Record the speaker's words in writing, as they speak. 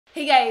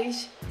Hey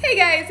guys,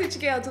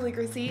 it's your girl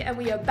Deligracy and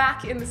we are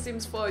back in The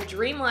Sims 4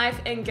 Dream Life,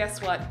 and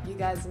guess what? You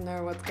guys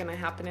know what's gonna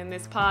happen in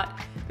this part.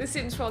 The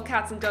Sims 4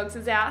 Cats and Dogs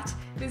is out.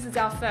 This is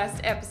our first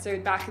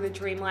episode back in the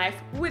Dream Life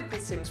with the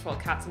Sims 4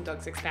 Cats and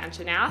Dogs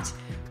expansion out,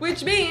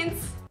 which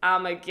means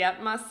I'ma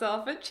get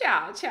myself a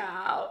Chow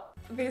Chow.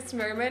 This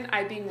moment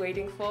I've been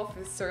waiting for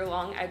so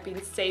long. I've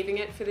been saving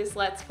it for this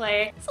Let's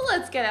Play. So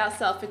let's get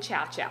ourselves a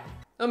Chow Chow.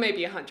 Or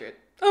maybe 100.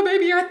 Or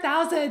maybe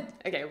 1,000.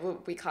 Okay,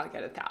 we can't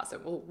get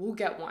 1,000. We'll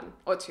get 1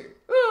 or 2.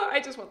 Oh, I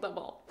just want them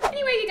all.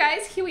 Anyway, you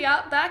guys, here we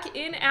are back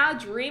in our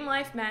Dream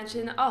Life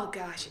mansion. Oh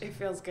gosh, it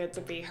feels good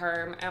to be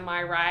home, am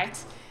I right?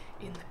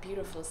 In the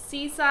beautiful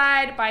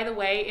seaside. By the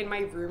way, in my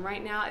room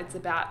right now, it's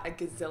about a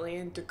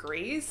gazillion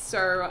degrees.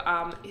 So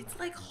it's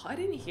like hot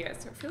in here.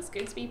 So it feels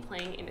good to be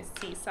playing in a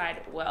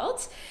seaside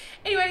world.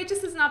 Anyway,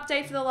 just as an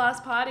update for the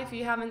last part, if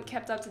you haven't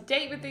kept up to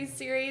date with these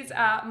series,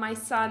 my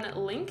son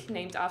Link,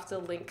 named after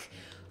Link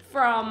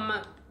from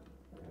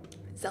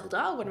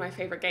Zelda, one of my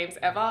favorite games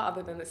ever,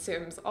 other than The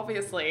Sims,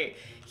 obviously.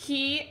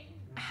 He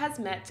has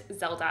met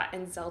Zelda,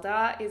 and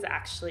Zelda is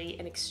actually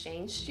an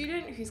exchange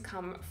student who's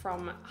come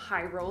from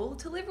Hyrule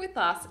to live with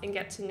us and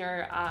get to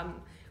know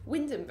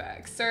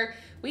Windenburg. So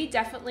we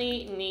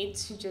definitely need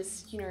to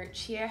just,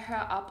 cheer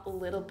her up a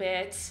little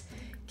bit,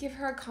 give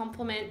her a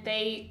compliment.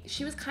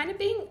 She was kind of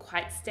being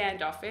quite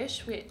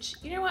standoffish, which,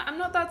 you know what, I'm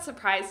not that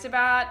surprised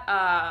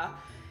about.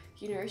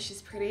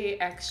 She's pretty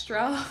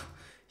extra.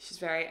 She's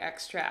very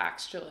extra,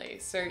 actually.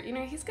 So,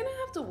 he's gonna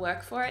have to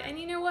work for it. And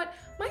you know what?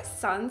 My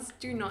sons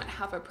do not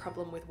have a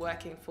problem with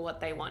working for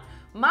what they want.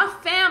 My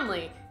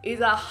family is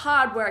a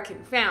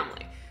hard-working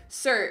family.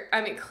 So,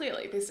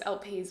 clearly this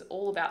LP is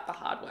all about the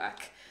hard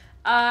work.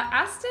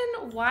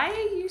 Aston, why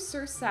are you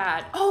so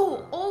sad?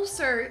 Oh,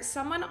 also,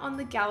 someone on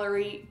the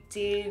gallery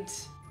did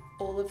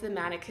all of the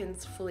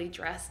mannequins fully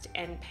dressed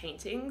and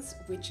paintings,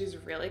 which is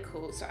really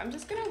cool. So I'm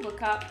just gonna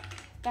look up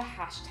the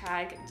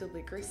hashtag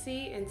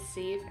Deligracy and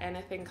see if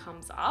anything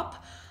comes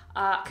up,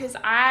 because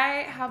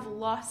I have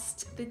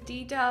lost the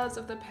details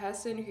of the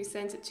person who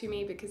sent it to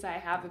me, because I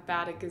have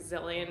about a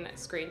gazillion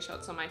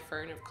screenshots on my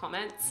phone of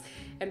comments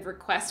and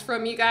requests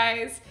from you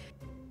guys.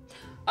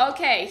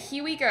 Okay,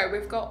 here we go.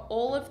 We've got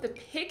all of the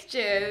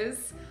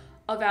pictures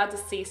of our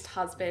deceased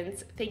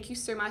husbands. Thank you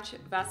so much,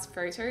 Vas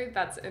Photo.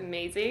 That's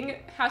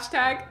amazing.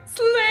 Hashtag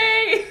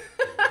slay.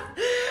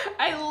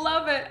 I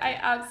love it. I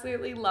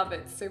absolutely love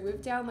it. So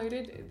we've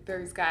downloaded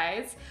those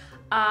guys,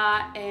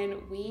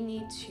 and we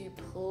need to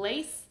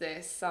place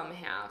this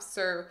somehow.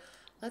 So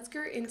let's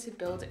go into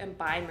build and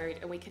buy mode,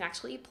 and we can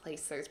actually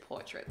place those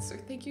portraits. So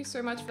thank you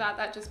so much for that.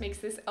 That just makes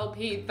this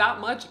LP that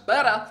much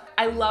better.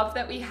 I love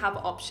that we have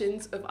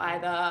options of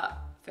either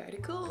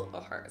vertical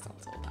or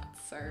horizontal.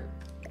 That's so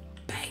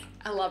bang.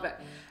 I love it.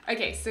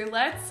 Okay, so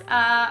let's,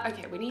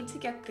 we need to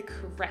get the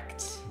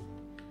correct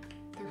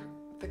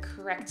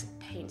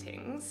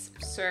paintings.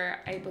 So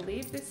I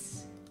believe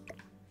this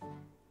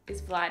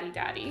is Vladdy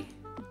Daddy.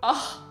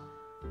 Oh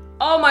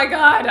my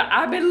God,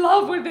 I'm in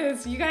love with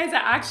this. You guys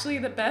are actually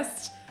the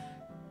best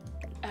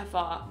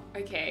ever.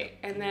 Okay,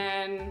 and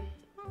then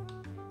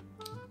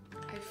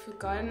I've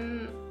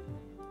forgotten,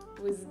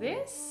 was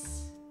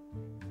this?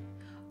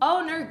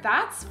 Oh no,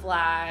 that's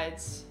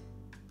Vlad.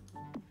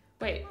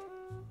 Wait.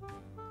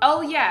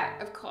 Oh yeah,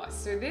 of course.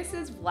 So this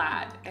is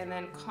Vlad, and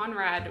then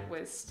Conrad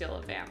was still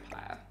a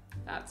vampire.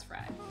 That's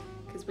right.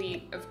 Because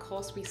we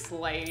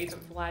slayed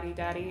Vladdy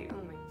Daddy.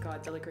 Oh my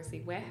God,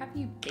 Deligracy, where have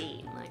you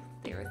been? Like,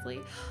 seriously?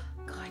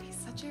 God, he's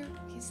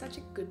such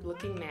a good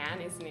looking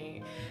man, isn't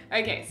he?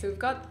 Okay, so we've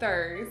got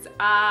those.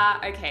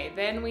 Okay,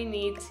 then we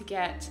need to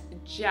get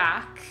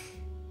Jack.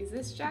 Is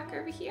this Jack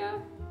over here?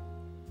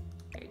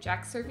 Okay,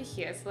 Jack's over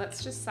here. So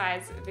let's just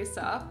size this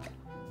up.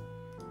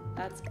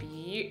 That's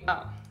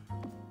oh.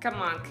 Come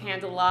on,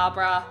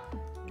 Candelabra.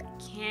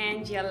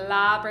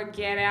 Candelabra,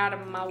 get out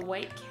of my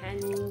way.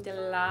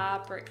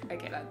 Candelabra.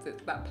 Okay, that's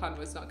it. That pun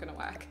was not gonna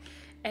work.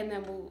 And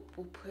then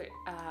we'll put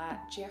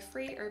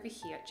Jeffrey over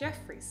here.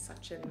 Jeffrey's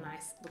such a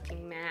nice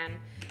looking man.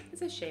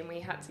 It's a shame we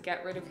had to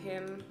get rid of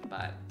him,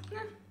 but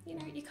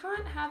you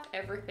can't have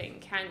everything,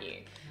 can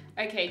you?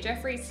 Okay,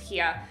 Jeffrey's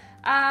here.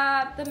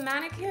 The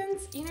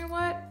mannequins, you know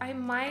what?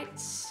 I'm gonna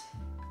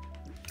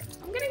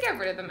get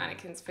rid of the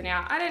mannequins for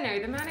now. I don't know,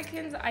 the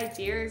mannequins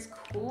idea is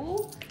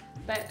cool,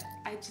 but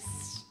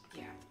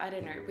I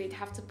don't know, we'd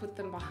have to put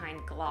them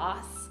behind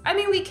glass.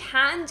 We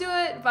can do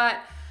it,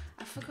 but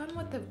I've forgotten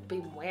what they've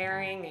been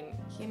wearing,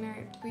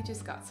 and we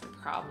just got some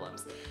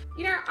problems.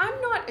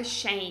 I'm not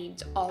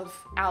ashamed of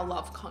our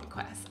love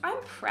conquest.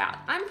 I'm proud.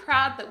 I'm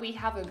proud that we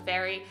have a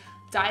very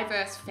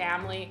diverse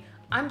family.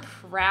 I'm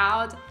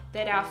proud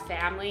that our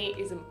family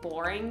isn't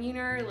boring,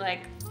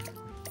 like,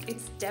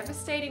 it's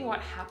devastating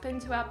what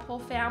happened to our poor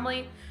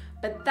family,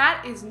 but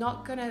that is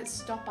not gonna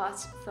stop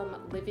us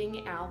from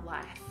living our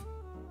life.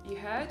 You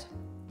heard?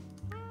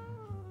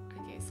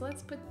 Okay, so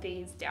let's put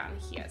these down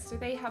here. So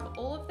they have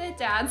all of their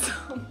dads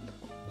on the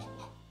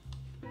wall.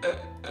 Oh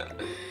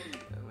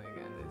my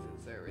God, this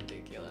is so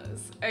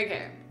ridiculous.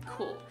 Okay,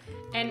 cool.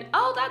 And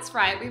oh, that's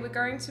right, we were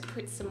going to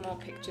put some more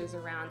pictures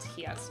around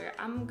here. So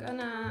I'm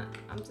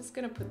just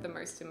gonna put the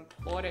most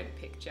important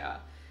picture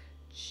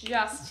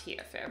just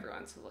here for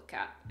everyone to look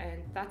at.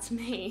 And that's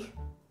me.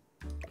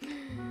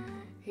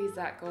 Who's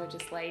that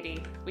gorgeous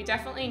lady? We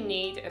definitely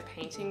need a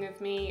painting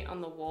of me on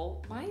the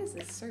wall. Why is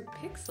this so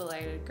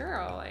pixelated,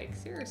 girl? Like,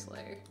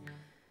 seriously.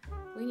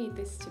 We need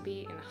this to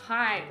be in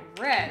high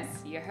res,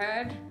 you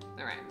heard?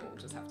 All right, we'll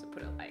just have to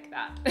put it like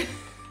that.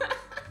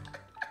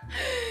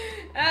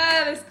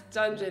 This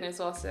dungeon is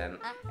awesome.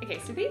 Okay,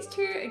 so these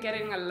two are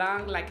getting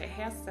along like a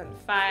house on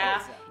fire.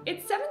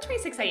 It's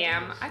 7:26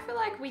 a.m. I feel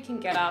like we can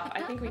get up.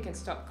 I think we can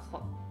stop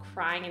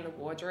crying in the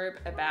wardrobe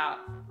about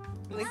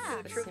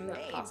a sim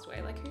that passed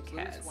away. Like, who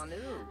cares?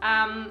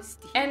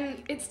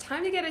 And it's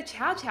time to get a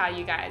Chow Chow,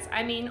 you guys.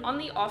 I mean, on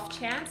the off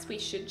chance, we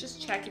should just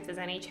check if there's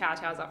any Chow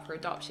Chows up for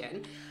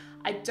adoption.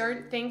 I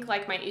don't think,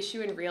 like, my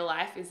issue in real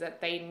life is that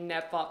they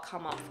never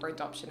come up for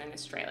adoption in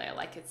Australia.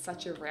 Like, it's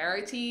such a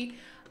rarity.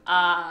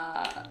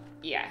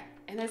 Yeah.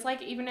 And there's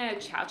like even a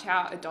Chow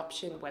Chow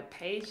adoption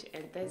webpage,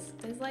 and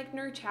there's like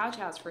no Chow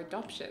Chows for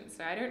adoption.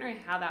 So I don't know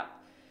how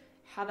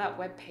that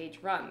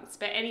webpage runs.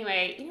 But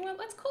anyway, you know what?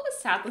 Let's call the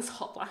Sadless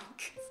hotline,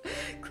 because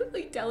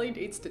clearly Deli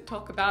needs to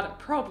talk about her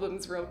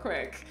problems real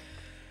quick.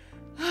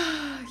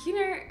 You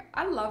know,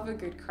 I love a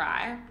good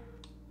cry.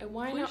 And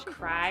why not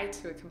cry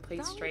to a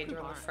complete stranger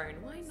on the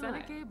phone? Why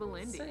not?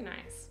 So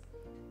nice.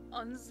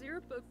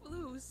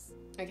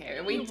 Okay,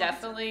 and we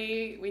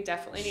definitely need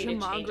to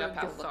change up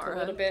our look a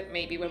little bit.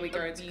 Maybe when we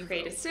go into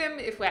create a sim,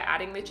 if we're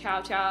adding the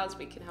Chow Chows,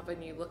 we can have a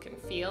new look and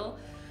feel.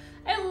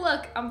 And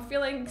look, I'm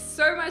feeling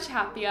so much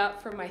happier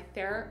from my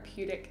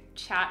therapeutic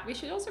chat. We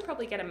should also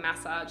probably get a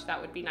massage. That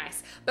would be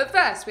nice. But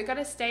first, we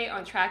gotta stay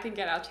on track and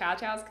get our Chow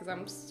Chows, because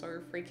I'm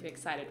so freaking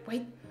excited.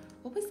 Wait,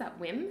 what was that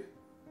whim?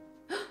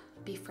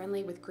 Be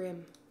friendly with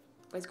Grim.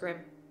 Where's Grim?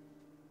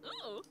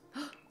 Oh,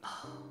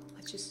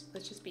 let's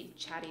just be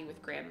chatty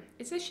with Grim.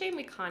 It's a shame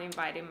we can't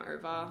invite him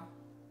over.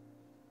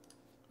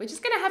 We're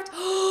just gonna have to,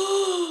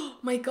 oh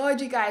my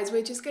god, you guys,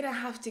 we're just gonna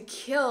have to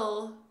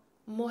kill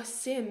more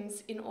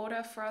Sims in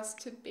order for us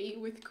to be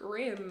with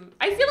Grim.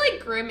 I feel like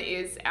Grim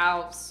is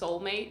our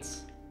soulmate.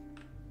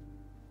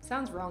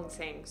 Sounds wrong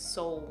saying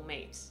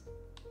soulmate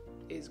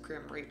is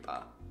Grim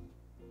Reaper.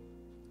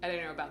 I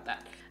don't know about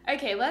that.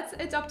 Okay, let's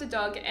adopt a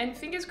dog, and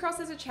fingers crossed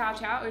as a Chow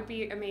Chow. It would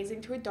be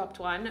amazing to adopt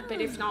one,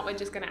 but if not, we're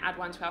just gonna add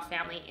one to our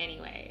family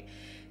anyway.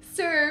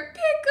 So,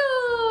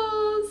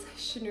 Pickles!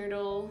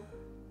 Schnoodle,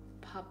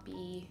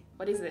 puppy,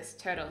 what is this?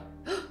 Turtle.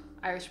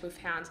 Irish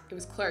Wolfhound. It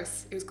was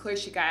close. It was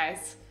close, you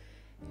guys.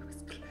 It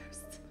was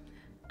close.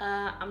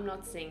 I'm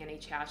not seeing any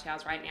Chow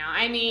Chows right now.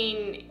 I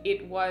mean,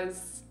 it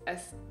was a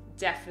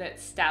definite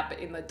stab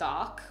in the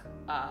dark.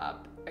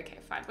 Okay,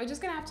 fine. We're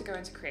just gonna have to go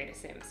into create a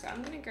sim. So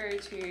I'm gonna go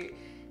to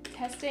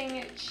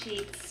testing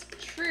cheats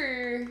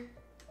true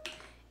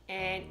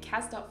and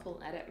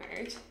cast.full edit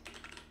mode.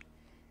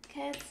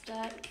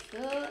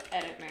 Cast.full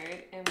edit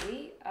mode, and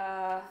we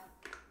are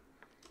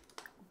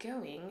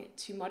going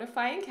to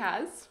modify in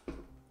Cas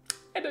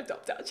and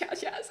adopt our Chow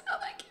Chows. Oh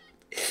my god,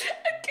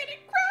 I'm gonna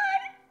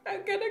cry.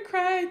 I'm gonna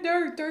cry.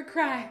 No, don't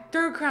cry.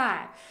 Don't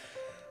cry.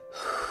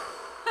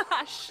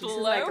 This is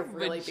like a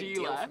really big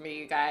deal for me,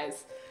 you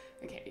guys.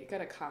 Okay, you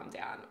gotta calm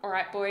down. All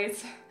right,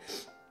 boys.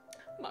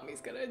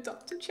 Mummy's gonna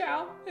adopt a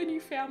Chow, a new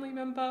family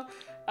member.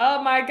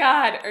 Oh my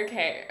god.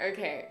 Okay.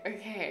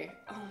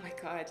 Oh my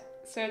god.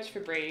 Search for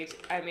breed.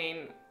 I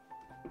mean,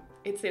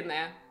 it's in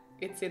there.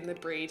 It's in the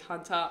breed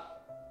hunter.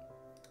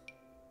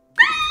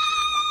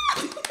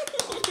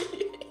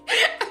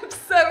 I'm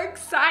so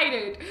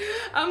excited.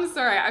 I'm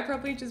sorry, I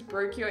probably just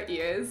broke your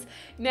ears.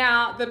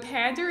 Now, the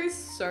panda is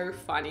so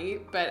funny,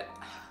 but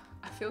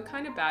I feel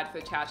kind of bad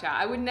for Chow Chow.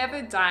 I would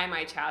never dye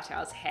my Chow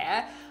Chow's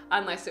hair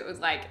unless it was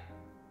like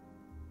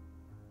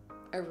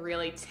a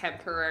really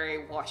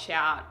temporary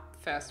washout,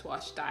 first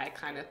wash dye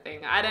kind of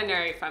thing. I don't know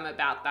if I'm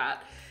about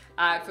that,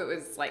 if it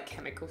was like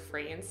chemical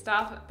free and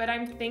stuff, but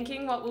I'm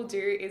thinking what we'll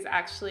do is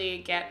actually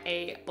get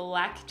a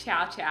black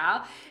Chow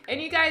Chow,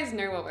 and you guys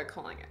know what we're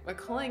calling it. We're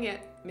calling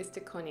it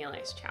Mr.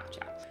 Cornelius Chow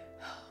Chow.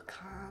 Oh,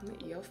 calm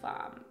your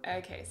farm.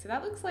 Okay, so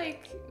that looks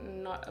like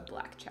not a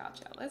black Chow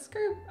Chow. Let's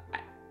go.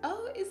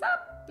 Oh, is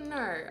that?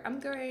 No, I'm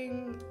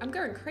going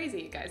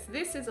crazy, you guys.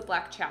 This is a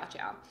black Chow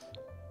Chow.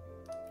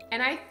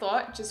 And I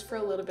thought, just for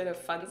a little bit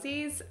of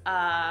funsies,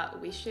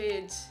 we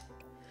should,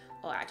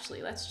 well,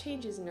 actually, let's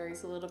change his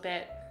nose a little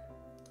bit.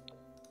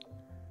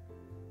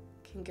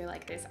 Can go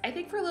like this. I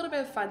think for a little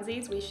bit of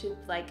funsies, we should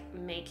like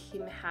make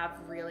him have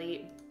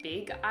really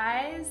big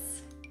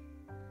eyes.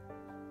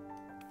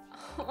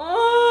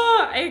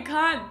 Oh, I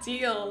can't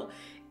deal.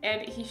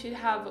 And he should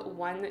have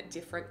one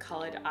different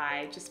colored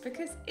eye, just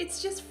because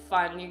it's just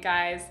fun, you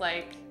guys.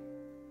 Like,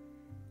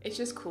 it's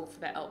just cool for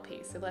the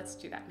LP. So let's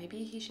do that.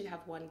 Maybe he should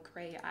have one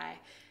gray eye.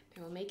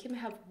 And we'll make him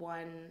have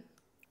one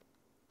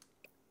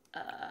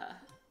eye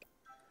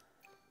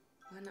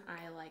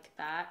like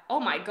that. Oh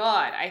my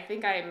god, I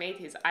think I made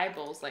his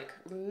eyeballs like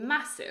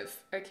massive.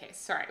 Okay,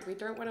 sorry, we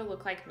don't want to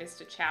look like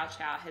Mr. Chow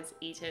Chow has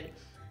eaten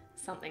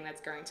something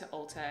that's going to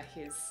alter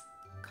his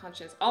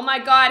conscious. Oh my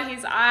god,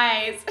 his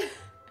eyes.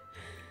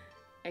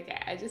 Okay,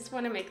 I just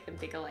want to make them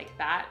bigger like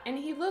that. And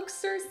he looks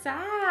so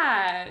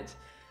sad.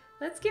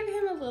 Let's give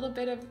him a little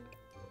bit of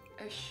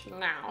a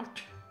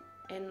snout.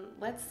 And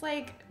let's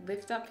like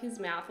lift up his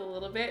mouth a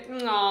little bit.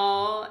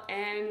 Aww.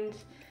 And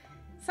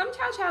some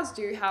Chow Chows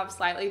do have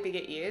slightly bigger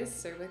ears,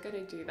 so we're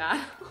gonna do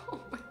that. Oh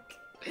my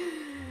god.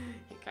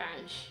 You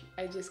guys,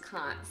 I just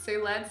can't.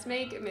 So let's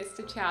make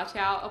Mr. Chow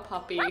Chow a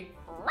puppy.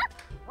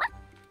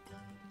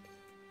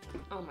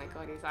 Oh my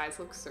god, his eyes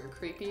look so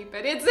creepy,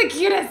 but it's the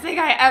cutest thing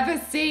I ever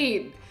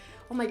seen.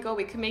 Oh my god,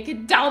 we can make a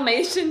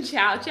Dalmatian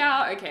Chow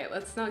Chow. Okay,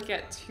 let's not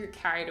get too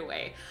carried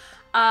away.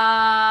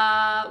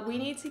 We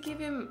need to give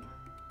him...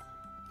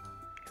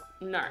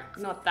 No,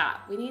 not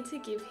that. We need to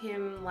give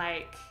him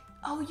like...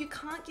 Oh, you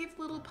can't give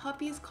little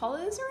puppies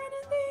collars or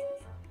anything?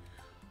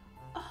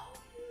 Oh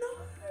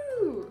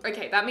no.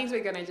 Okay, that means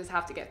we're gonna just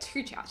have to get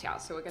 2 Chow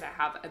Chows. So we're gonna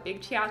have a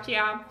big Chow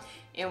Chow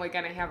and we're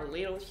gonna have a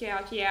little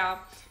Chow Chow.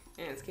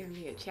 And it's gonna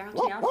be a Chow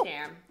Chow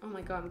fam. Oh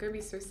my god, I'm gonna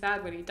be so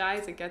sad when he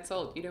dies and gets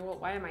old. You know what?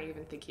 Why am I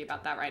even thinking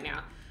about that right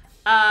now?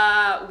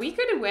 We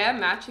could wear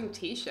matching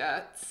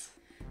t-shirts.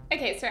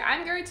 Okay, so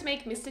I'm going to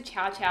make Mr.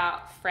 Chow Chow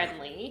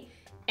friendly.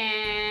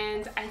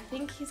 And I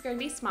think he's going to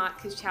be smart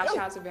because Chow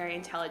Chows are very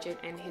intelligent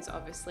and he's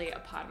obviously a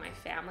part of my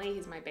family.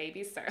 He's my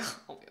baby, so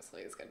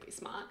obviously he's going to be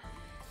smart.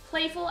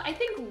 Playful. I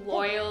think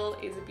loyal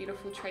is a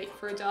beautiful trait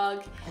for a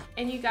dog.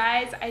 And you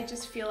guys, I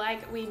just feel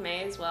like we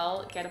may as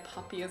well get a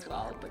puppy as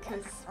well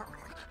because,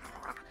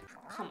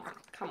 come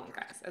on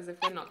guys, as if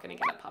we're not gonna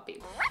get a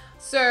puppy.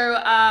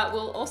 So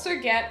we'll also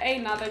get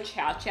another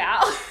Chow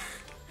Chow.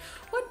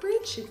 What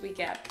breed should we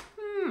get?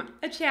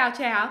 A Chow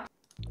Chow.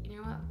 You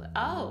know what?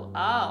 Oh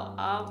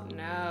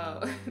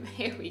no.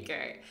 There we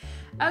go.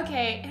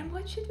 Okay, and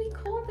what should we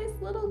call this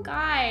little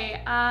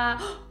guy?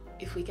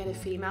 If we get a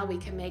female, we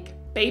can make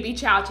baby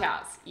Chow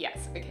Chows.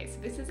 Yes, okay, so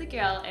this is a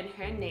girl and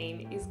her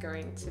name is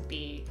going to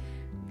be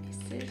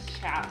Mrs.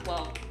 Chow,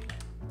 well,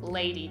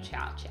 Lady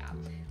Chow Chow.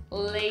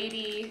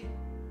 Lady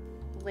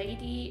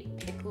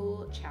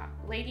Pickles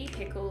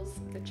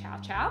the Chow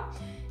Chow.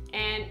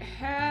 And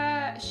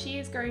she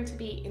is going to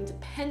be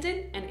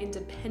independent, an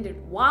independent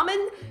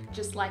woman,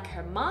 just like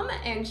her mum.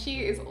 And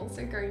she is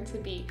also going to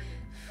be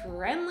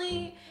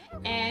friendly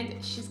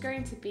and she's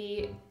going to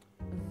be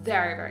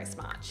very, very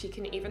smart. She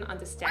can even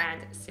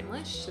understand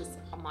Simlish. She's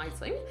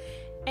amazing.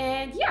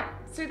 And yeah,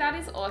 so that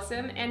is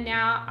awesome. And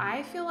now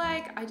I feel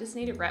like I just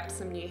need to rep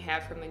some new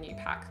hair from the new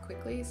pack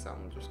quickly. So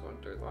I'm just going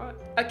to do that.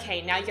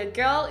 Okay, now your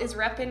girl is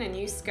repping a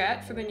new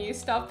skirt for the new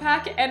stuff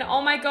pack. And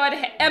oh my God,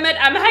 Emmett,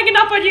 I'm hanging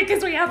up on you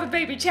because we have a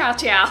baby Chow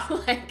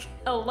Chow. Like,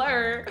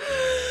 hello.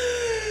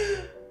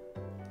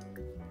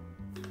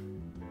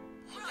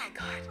 Oh my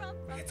God,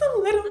 it's a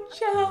little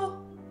Chow.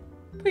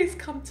 Please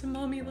come to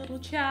mommy, little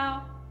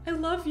Chow. I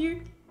love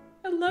you.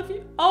 I love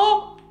you.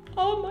 Oh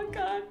my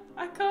God.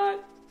 I can't.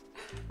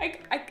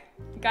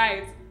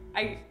 Guys,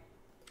 I'm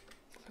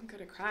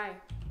gonna cry.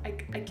 I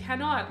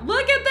cannot.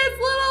 Look at this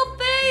little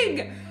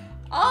thing.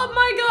 Oh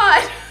my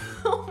God.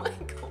 Oh my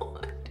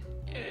God.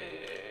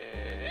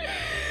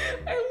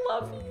 I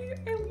love you.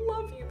 I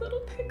love you, little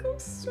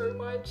Pickles, so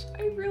much.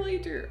 I really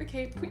do.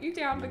 Okay, put you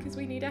down because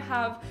we need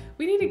to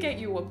get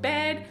you a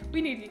bed.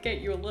 We need to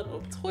get you a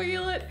little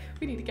toilet.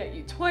 We need to get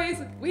you toys.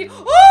 Oh,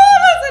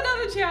 there's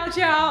another Chow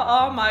Chow.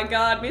 Oh my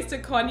God, Mr.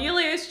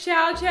 Cornelius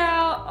Chow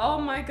Chow. Oh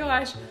my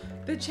gosh.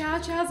 The Chow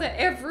Chows are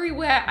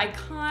everywhere. I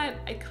can't.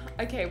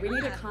 Okay, we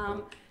need to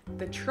calm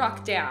the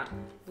truck down.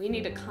 We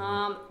need to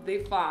calm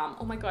the farm.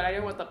 Oh my God, I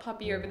don't want the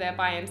puppy over there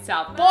by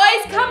himself.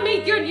 Boys, come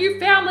meet your new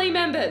family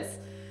members.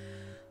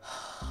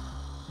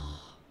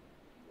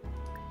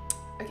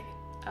 Okay,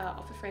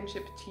 offer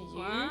friendship to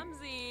you.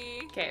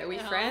 Okay, are we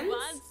friends?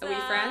 Are we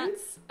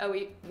friends? Are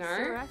we,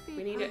 no?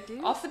 We need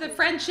to offer the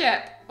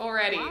friendship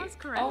already.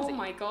 Oh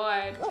my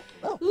God.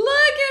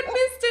 Look at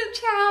Mr.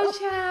 Chow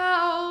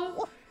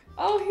Chow.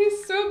 Oh,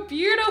 he's so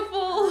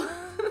beautiful.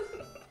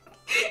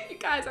 You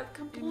guys, I've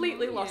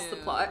completely lost the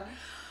plot.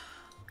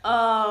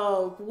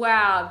 Oh,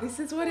 wow. This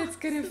is what it's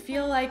gonna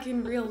feel like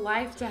in real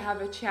life to have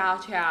a Chow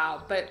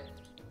Chow, but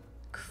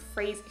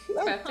crazy.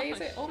 Whose birthday is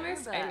it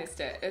almost? I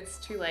missed it. It's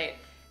too late.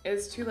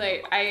 It's too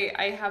late.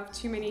 I have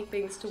too many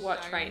things to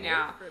watch right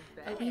now.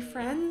 Are we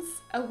friends?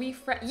 Are we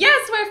friends?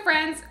 Yes, we're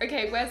friends.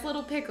 Okay, where's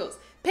little Pickles?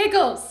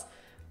 Pickles!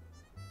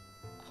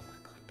 Oh my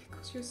God,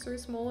 Pickles, you're so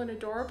small and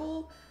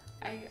adorable.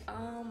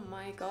 Oh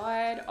my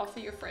God, offer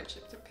your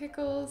friendship to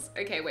Pickles.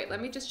 Okay, wait,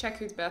 let me just check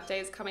whose birthday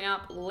is coming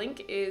up.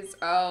 Link is,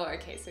 oh,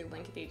 okay, so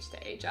Link needs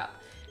to age up.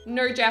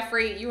 No,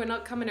 Jeffrey, you are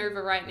not coming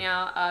over right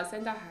now.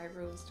 Sender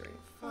Hyrule's doing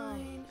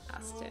fine.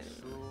 Aston.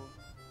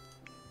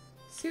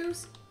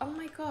 Seuss, oh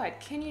my God,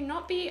 can you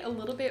not be a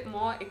little bit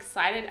more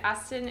excited,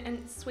 Aston?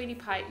 And Sweetie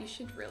Pie, you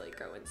should really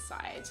go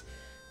inside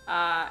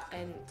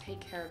and take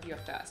care of your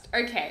thirst.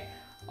 Okay,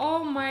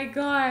 oh my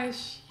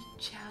gosh.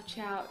 Chow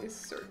Chow is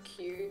so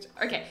cute.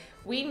 Okay,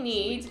 we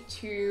need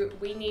to,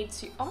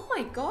 oh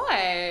my God.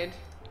 I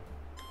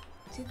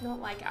did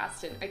not like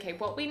Aston. Okay,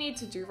 what we need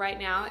to do right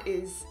now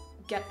is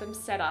get them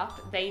set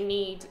up, they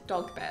need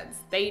dog beds,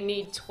 they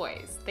need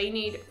toys, they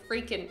need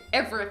freaking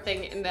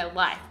everything in their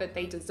life that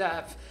they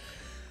deserve.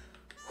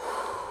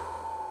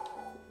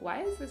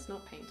 Why is this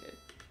not painted?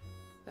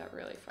 That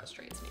really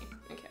frustrates me.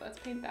 Okay, let's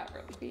paint that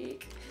real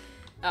quick.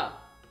 Oh,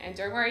 and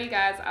don't worry you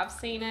guys, I've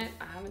seen it.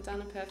 I haven't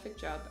done a perfect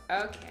job.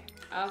 Okay,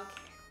 okay.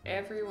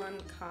 Everyone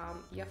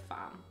calm your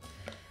farm.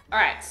 All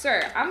right,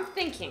 so I'm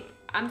thinking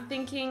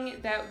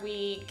that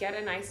we get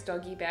a nice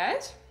doggy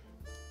bed.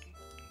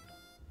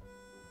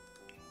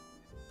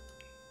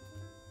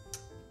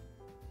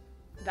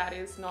 That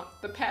is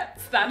not the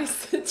pets, that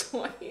is the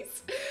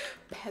toys.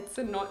 Pets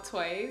are not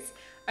toys.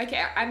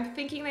 Okay, I'm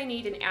thinking they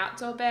need an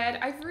outdoor bed.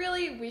 I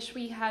really wish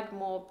we had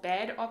more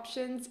bed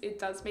options. It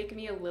does make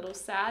me a little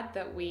sad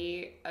that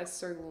we are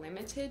so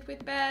limited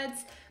with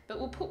beds, but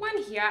we'll put one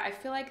here. I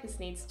feel like this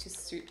needs to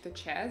suit the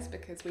chairs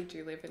because we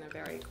do live in a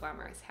very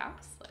glamorous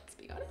house, let's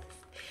be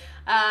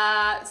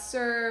honest.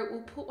 So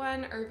we'll put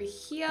one over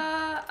here,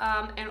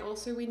 and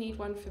also we need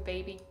one for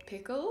baby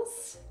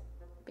Pickles.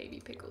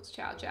 Baby Pickles,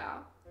 Chow Chow.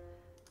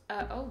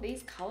 Oh,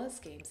 these color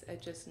schemes are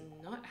just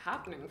not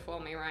happening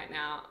for me right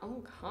now.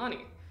 Oh,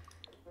 honey.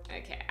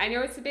 Okay, I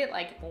know it's a bit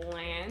like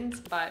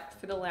bland, but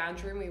for the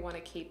lounge room, we want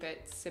to keep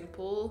it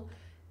simple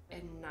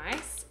and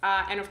nice.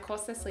 And of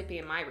course, they're sleeping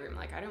in my room.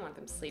 Like, I don't want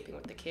them sleeping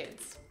with the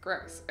kids.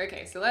 Gross.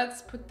 Okay, so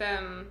let's put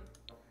them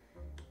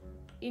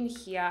in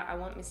here. I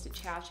want Mr.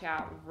 Chow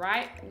Chow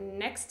right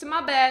next to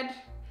my bed.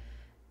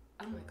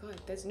 Oh my God,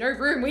 there's no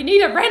room. We need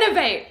to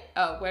renovate.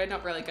 Oh, we're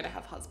not really going to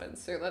have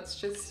husbands, so let's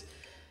just...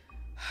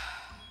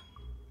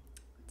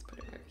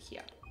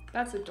 here.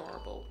 That's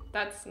adorable.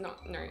 That's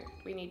not, no,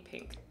 we need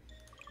pink.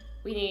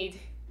 We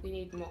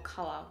need more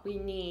color. We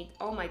need,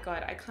 oh my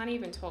God, I can't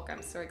even talk.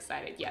 I'm so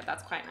excited. Yeah,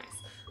 that's quite nice.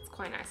 It's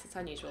quite nice. It's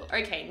unusual.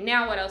 Okay,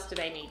 now what else do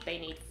they need? They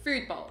need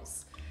food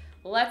bowls.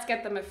 Let's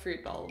get them a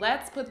food bowl.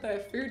 Let's put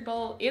the food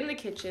bowl in the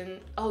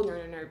kitchen. Oh, no,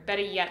 no, no.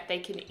 Better yet, they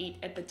can eat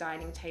at the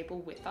dining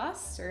table with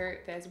us. So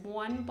there's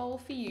one bowl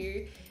for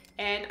you.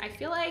 And I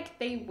feel like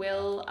they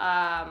will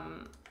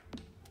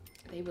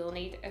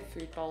need a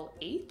food bowl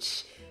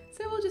each.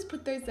 So we'll just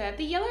put those there.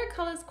 The yellow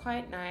color is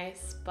quite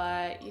nice,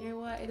 but you know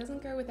what? It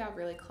doesn't go with our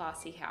really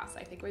classy house.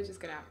 I think we're just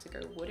gonna have to go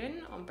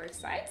wooden on both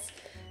sides.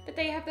 But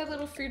they have their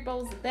little food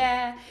bowls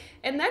there.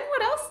 And then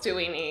what else do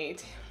we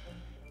need?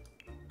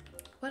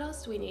 What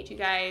else do we need, you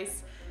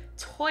guys?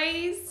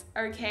 Toys,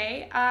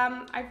 okay.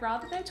 I'd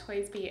rather their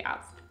toys be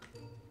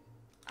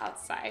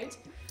outside.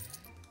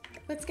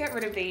 Let's get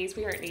rid of these.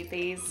 We don't need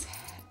these.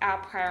 Our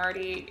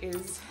priority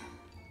is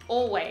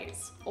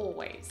always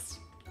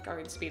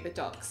going to be the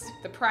dogs.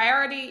 The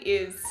priority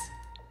is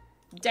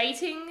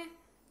dating,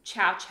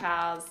 Chow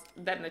Chows,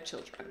 then the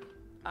children.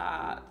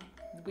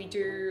 We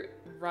do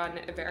run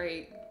a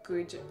very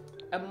good,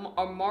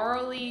 a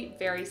morally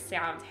very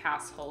sound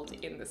household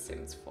in The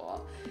Sims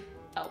 4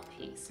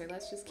 LP. So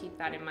let's just keep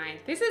that in mind.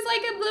 This is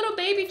like a little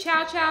baby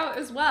Chow Chow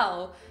as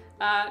well.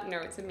 No,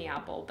 it's a meow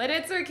bowl, but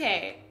it's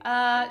okay.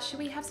 Should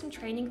we have some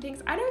training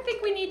things? I don't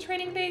think we need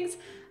training things.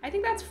 I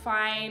think that's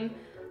fine.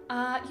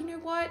 You know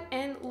what?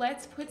 And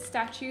let's put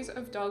statues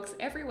of dogs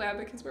everywhere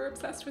because we're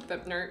obsessed with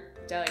them. No,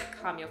 Deli,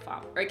 calm your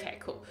farm. Okay,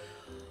 cool.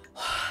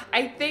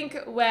 I think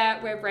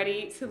we're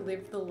ready to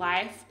live the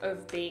life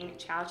of being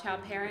Chow Chow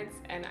parents,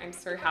 and I'm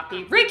so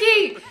happy.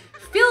 Ricky,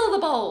 fill the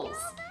bowls.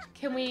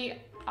 Can we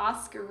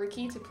ask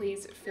Ricky to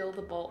please fill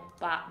the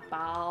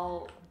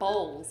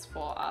bowls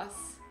for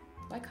us?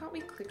 Why can't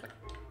we click on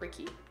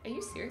Ricky? Are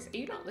you serious? Are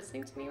you not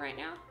listening to me right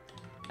now?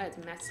 That's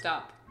messed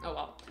up. Oh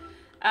well.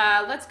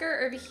 Let's go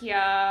over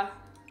here.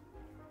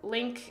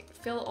 Link,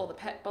 fill all the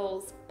pet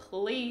bowls,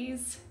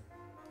 please.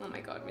 Oh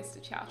my God,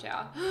 Mr. Chow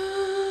Chow.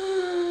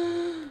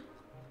 Oh,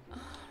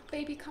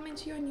 baby, come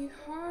into your new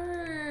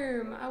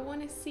home. I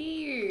want to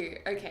see you.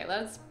 Okay,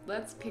 let's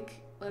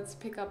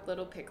pick up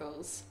little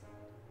Pickles.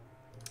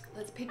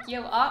 Let's pick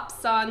you up,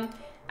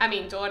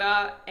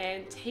 daughter,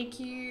 and take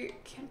you.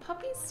 Can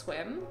puppies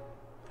swim?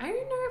 I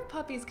don't know if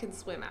puppies can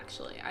swim,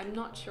 actually. I'm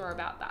not sure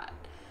about that.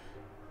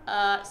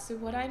 So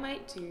what I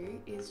might do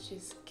is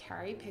just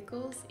carry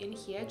Pickles in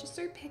here, just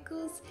so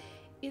Pickles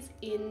is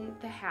in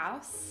the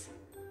house.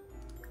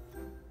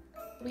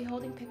 Are we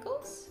holding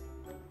Pickles?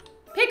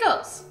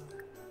 Pickles!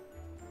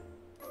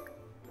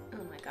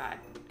 Oh my God,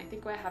 I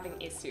think we're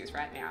having issues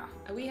right now.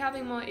 Are we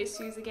having more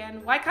issues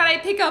again? Why can't I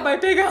pick up my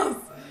Pickles?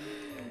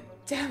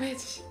 Damn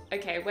it.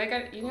 Okay,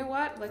 you know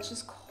what? Let's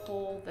just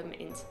call them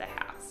into the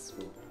house.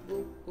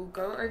 We'll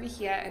go over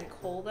here and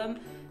call them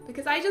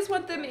because I just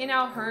want them in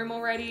our home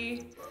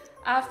already.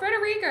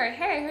 Frederico,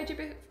 hey, I heard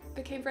you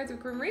became friends with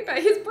Grim Reaper.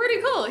 He's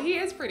pretty cool. He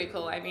is pretty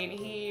cool. I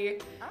mean,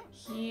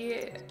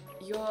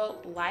 your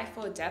life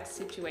or death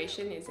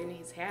situation is in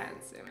his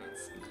hands. I mean,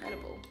 it's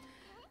incredible.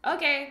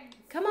 Okay,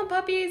 come on,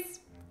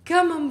 puppies.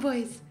 Come on,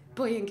 boys.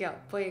 Boy and girl,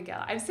 boy and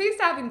girl. I'm so used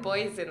to having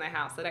boys in the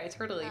house that I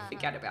totally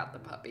forget about the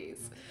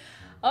puppies.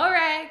 All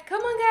right,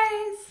 come on,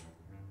 guys.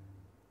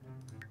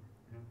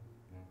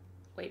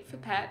 Wait for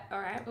pet. All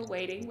right, we're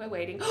waiting.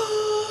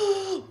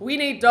 We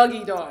need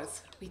doggy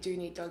doors. We do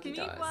need doggy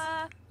doors.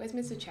 Where's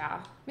Mr.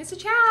 Chow? Mr.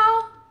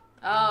 Chow!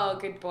 Oh,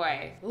 good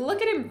boy.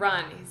 Look at him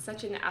run. He's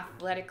such an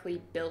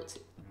athletically built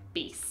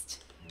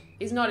beast.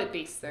 He's not a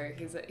beast though.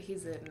 He's a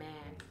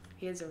man.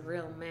 He is a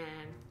real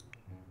man.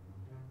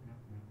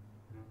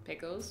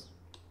 Pickles?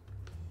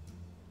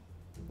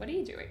 What are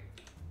you doing?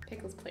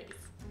 Pickles, please.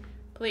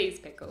 Please,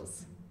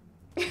 Pickles.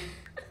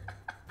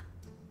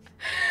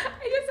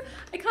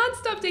 I can't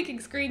stop taking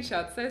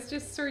screenshots. That's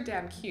just so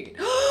damn cute.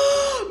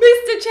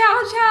 Mr.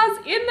 Chow Chow's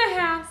in the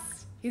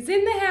house. He's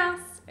in the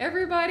house.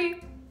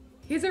 Everybody,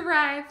 he's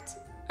arrived.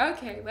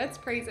 Okay, let's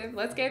praise him.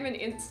 Let's give him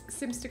an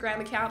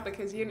Simstagram account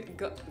because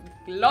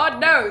Lord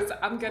knows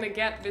I'm gonna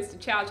get Mr.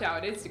 Chow Chow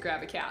an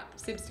Instagram account,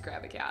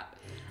 Simstagram account.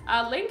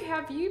 Link,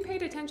 have you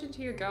paid attention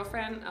to your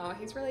girlfriend? Oh,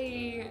 he's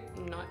really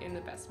not in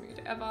the best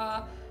mood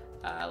ever.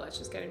 Let's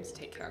just get him to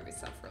take care of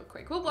himself real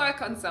quick. We'll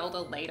work on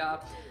Zelda later.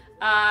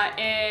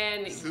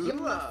 And you're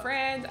my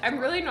friend. I'm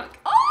really not.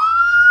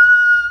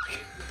 Oh!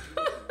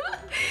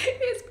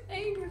 He's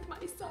playing with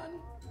my son.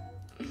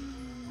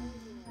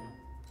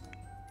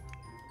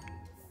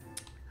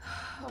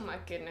 Oh my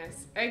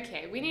goodness.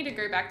 Okay, we need to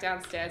go back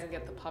downstairs and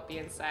get the puppy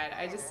inside.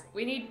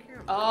 We need.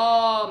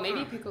 Oh,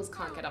 maybe Pickles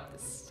can't get up the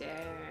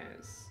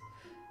stairs.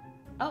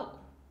 Oh.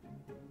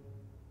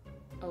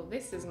 Oh,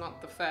 this is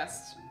not the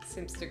first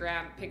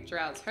Simstagram picture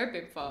I was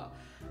hoping for.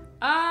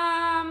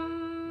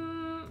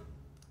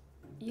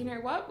 You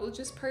know what? We'll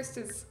just post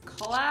his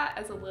collar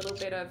as a little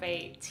bit of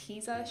a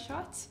teaser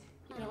shot.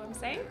 You know what I'm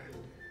saying?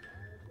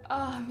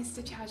 Oh,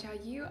 Mr. Chow Chow,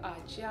 you are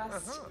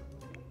just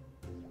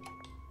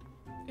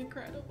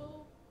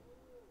incredible.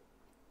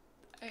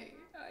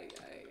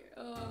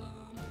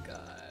 Oh my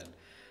God.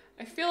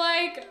 I feel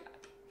like,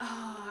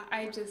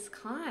 I just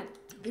can't.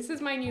 This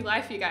is my new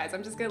life, you guys.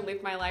 I'm just gonna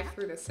live my life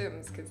through The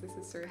Sims because this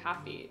is so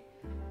happy.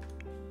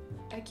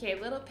 Okay,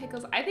 little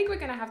Pickles. I think we're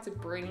gonna have to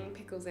bring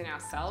Pickles in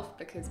ourselves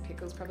because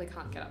Pickles probably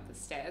can't get up the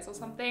stairs or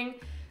something.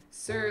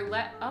 So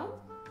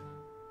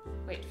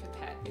wait for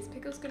pet. Is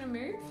Pickles gonna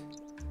move?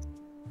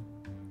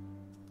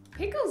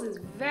 Pickles is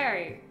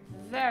very,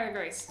 very,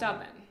 very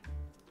stubborn.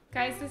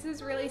 Guys, this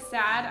is really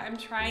sad. I'm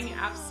trying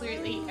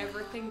absolutely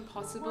everything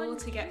possible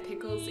to get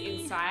Pickles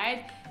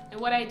inside. And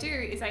what I do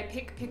is I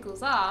pick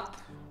Pickles up.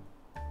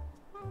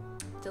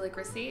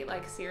 Deligracy,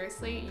 like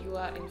seriously, you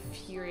are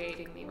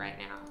infuriating me right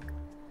now.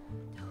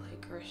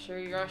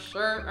 Deligracy, you're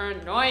so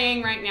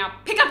annoying right now.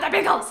 Pick up the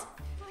Pickles!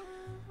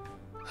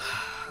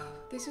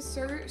 This is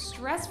so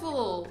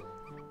stressful.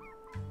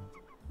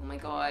 Oh my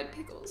God,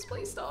 Pickles,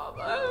 please stop.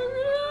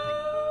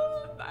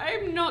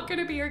 I'm not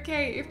gonna be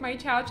okay if my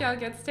Chow Chow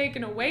gets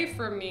taken away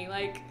from me.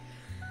 Like,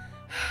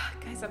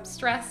 guys, I'm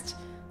stressed.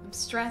 I'm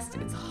stressed,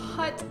 it's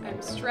hot,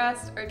 I'm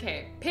stressed.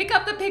 Okay, pick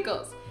up the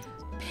Pickles.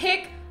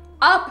 Pick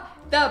up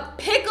the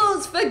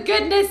Pickles, for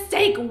goodness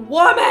sake,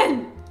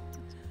 woman!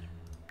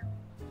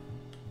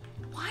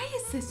 Why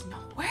is this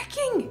not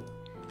working?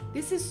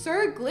 This is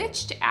so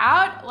glitched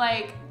out.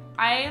 Like,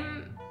 I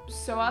am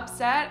so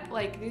upset.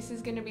 Like, this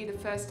is gonna be the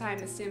first time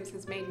The Sims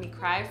has made me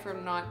cry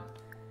from not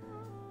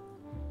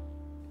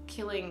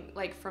killing,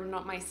 like, from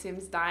not my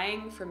Sims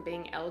dying from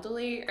being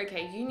elderly.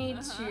 Okay, you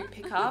need to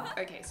pick up.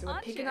 Okay, so we're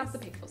picking up the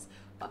Pickles.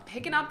 We're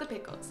picking up the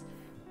Pickles.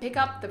 Pick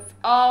up the,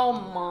 oh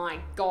my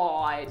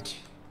God.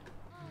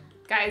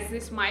 Guys,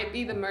 this might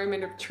be the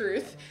moment of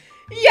truth.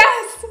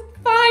 Yes,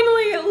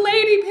 finally,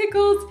 Lady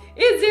Pickles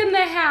is in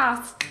the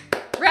house.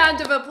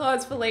 Round of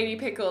applause for Lady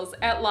Pickles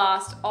at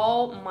last.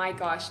 Oh my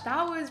gosh,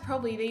 that was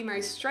probably the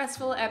most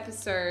stressful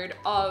episode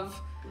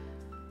of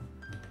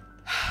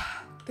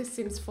The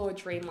Sims 4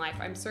 Dream Life.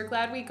 I'm so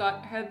glad we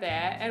got her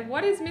there. And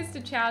what is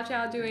Mr. Chow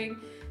Chow doing?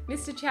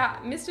 Mr.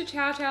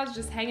 Chow Chow's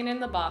just hanging in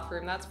the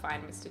bathroom. That's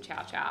fine, Mr.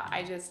 Chow Chow.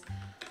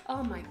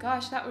 Oh my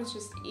gosh, that was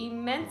just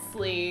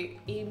immensely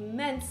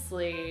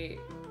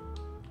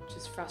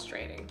just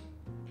frustrating.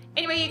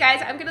 Anyway, you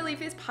guys, I'm gonna leave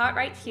this part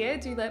right here.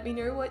 Do let me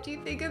know what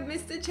you think of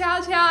Mr. Chow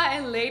Chow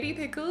and Lady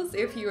Pickles.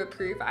 If you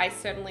approve, I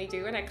certainly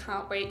do, and I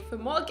can't wait for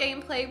more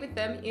gameplay with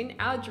them in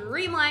our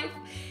dream life.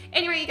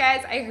 Anyway, you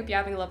guys, I hope you're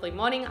having a lovely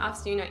morning,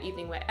 afternoon, or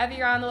evening, wherever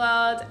you are in the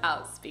world.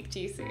 I'll speak to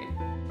you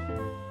soon.